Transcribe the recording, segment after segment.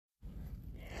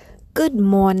Good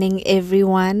morning,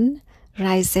 everyone.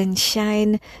 Rise and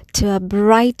shine to a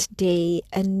bright day,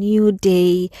 a new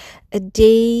day, a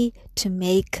day to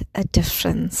make a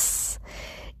difference.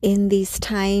 In these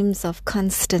times of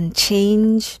constant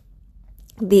change,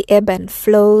 the ebb and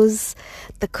flows,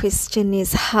 the question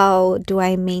is, how do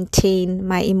I maintain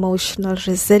my emotional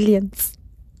resilience?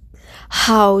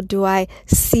 How do I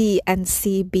see and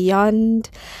see beyond?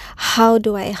 How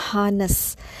do I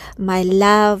harness my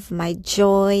love, my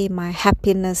joy, my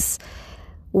happiness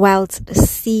whilst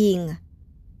seeing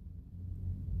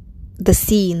the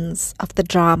scenes of the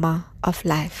drama of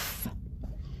life?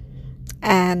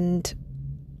 And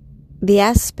the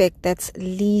aspect that's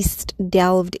least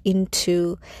delved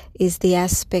into is the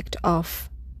aspect of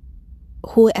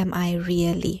who am I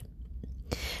really?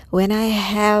 When I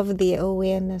have the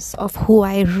awareness of who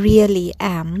I really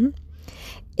am,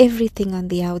 everything on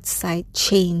the outside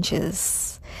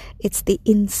changes. It's the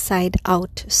inside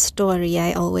out story,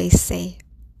 I always say.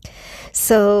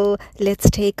 So let's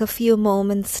take a few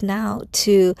moments now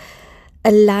to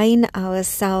align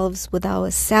ourselves with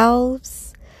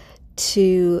ourselves,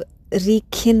 to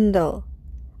rekindle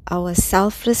our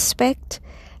self-respect,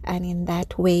 and in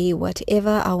that way,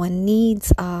 whatever our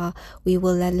needs are, we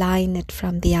will align it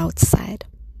from the outside.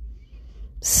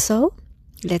 So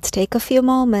let's take a few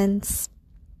moments.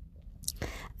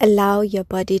 Allow your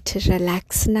body to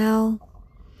relax now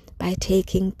by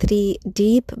taking 3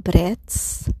 deep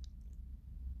breaths.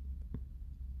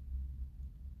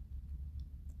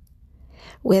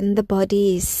 When the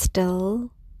body is still,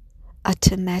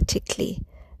 automatically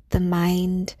the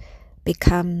mind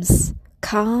becomes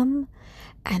calm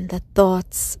and the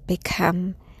thoughts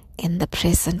become in the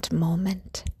present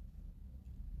moment.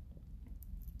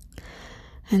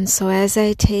 And so as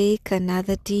I take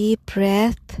another deep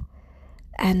breath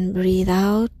and breathe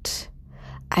out,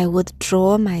 I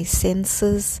withdraw my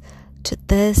senses to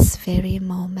this very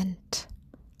moment.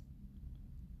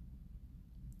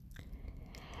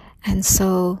 And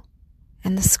so,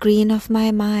 on the screen of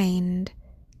my mind,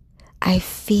 I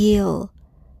feel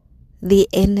the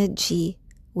energy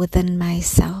within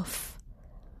myself.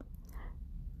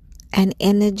 An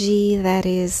energy that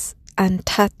is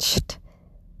untouched,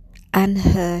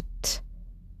 unhurt,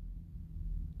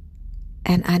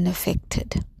 and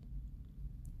unaffected.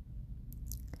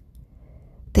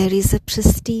 There is a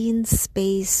pristine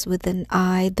space within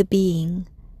I, the being,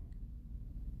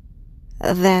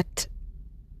 that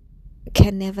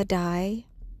can never die,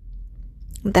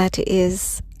 that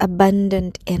is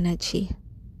abundant energy.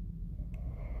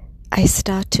 I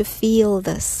start to feel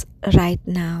this right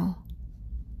now.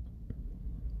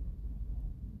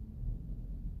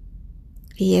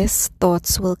 Yes,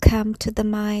 thoughts will come to the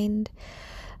mind,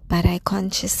 but I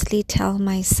consciously tell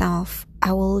myself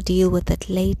I will deal with it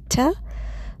later,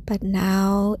 but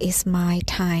now is my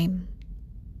time.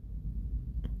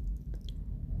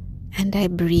 And I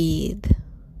breathe.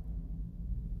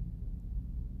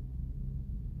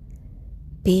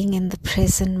 Being in the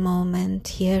present moment,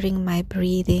 hearing my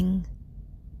breathing,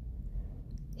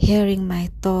 hearing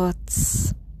my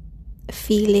thoughts,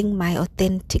 feeling my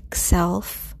authentic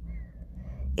self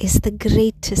is the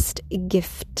greatest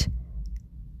gift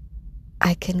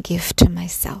I can give to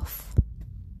myself.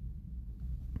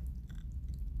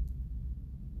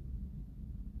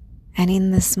 And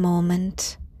in this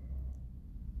moment,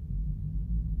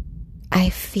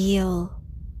 I feel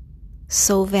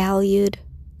so valued,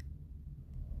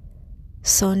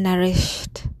 so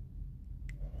nourished,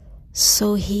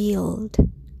 so healed.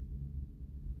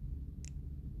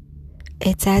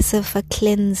 It's as if a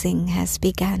cleansing has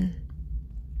begun.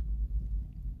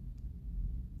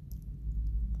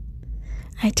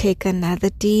 I take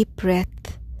another deep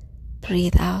breath,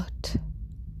 breathe out.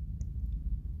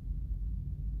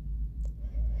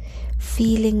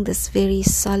 Feeling this very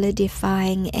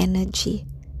solidifying energy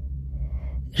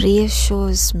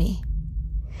reassures me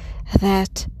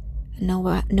that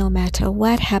no matter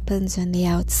what happens on the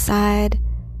outside,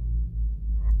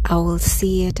 I will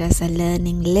see it as a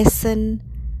learning lesson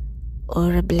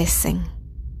or a blessing.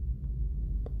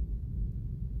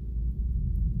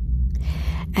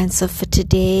 And so for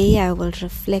today, I will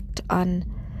reflect on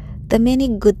the many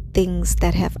good things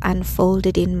that have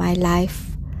unfolded in my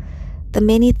life, the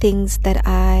many things that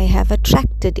I have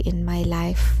attracted in my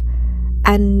life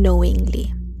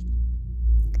unknowingly.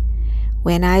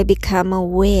 When I become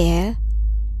aware,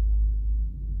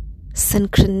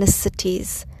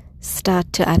 synchronicities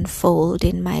start to unfold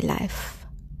in my life.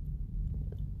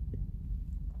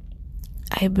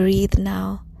 I breathe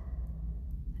now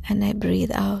and I breathe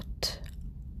out.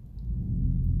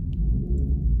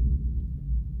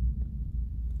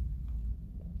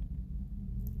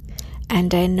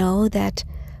 And I know that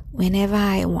whenever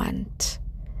I want,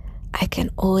 I can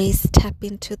always tap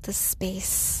into the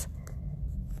space.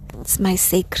 It's my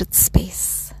sacred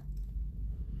space.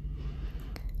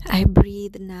 I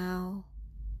breathe now,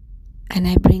 and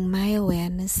I bring my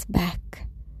awareness back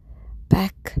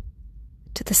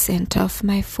to the center of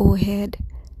my forehead,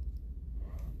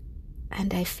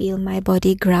 and I feel my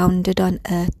body grounded on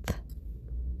earth.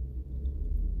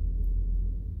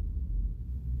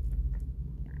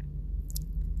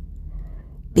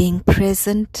 Being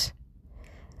present,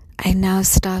 I now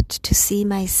start to see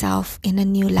myself in a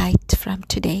new light from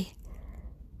today.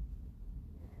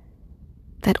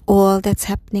 That all that's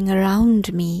happening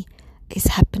around me is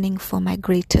happening for my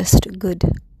greatest good.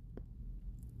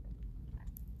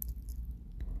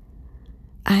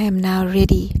 I am now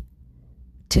ready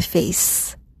to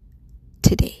face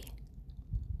today.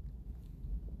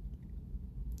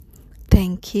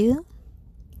 Thank you.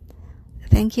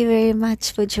 Thank you very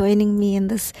much for joining me in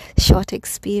this short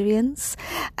experience.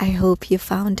 I hope you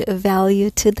found a value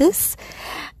to this.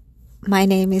 My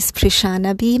name is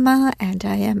Prishana Bhima, and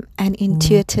I am an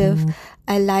intuitive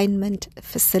alignment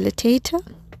facilitator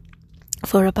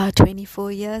for about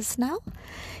 24 years now.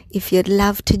 If you'd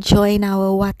love to join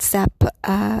our WhatsApp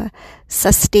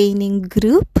sustaining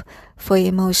group for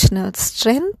emotional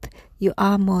strength, you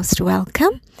are most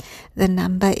welcome. The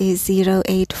number is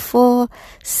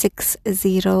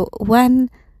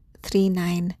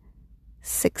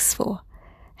 084-601-3964.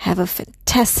 Have a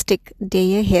fantastic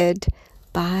day ahead.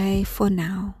 Bye for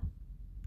now.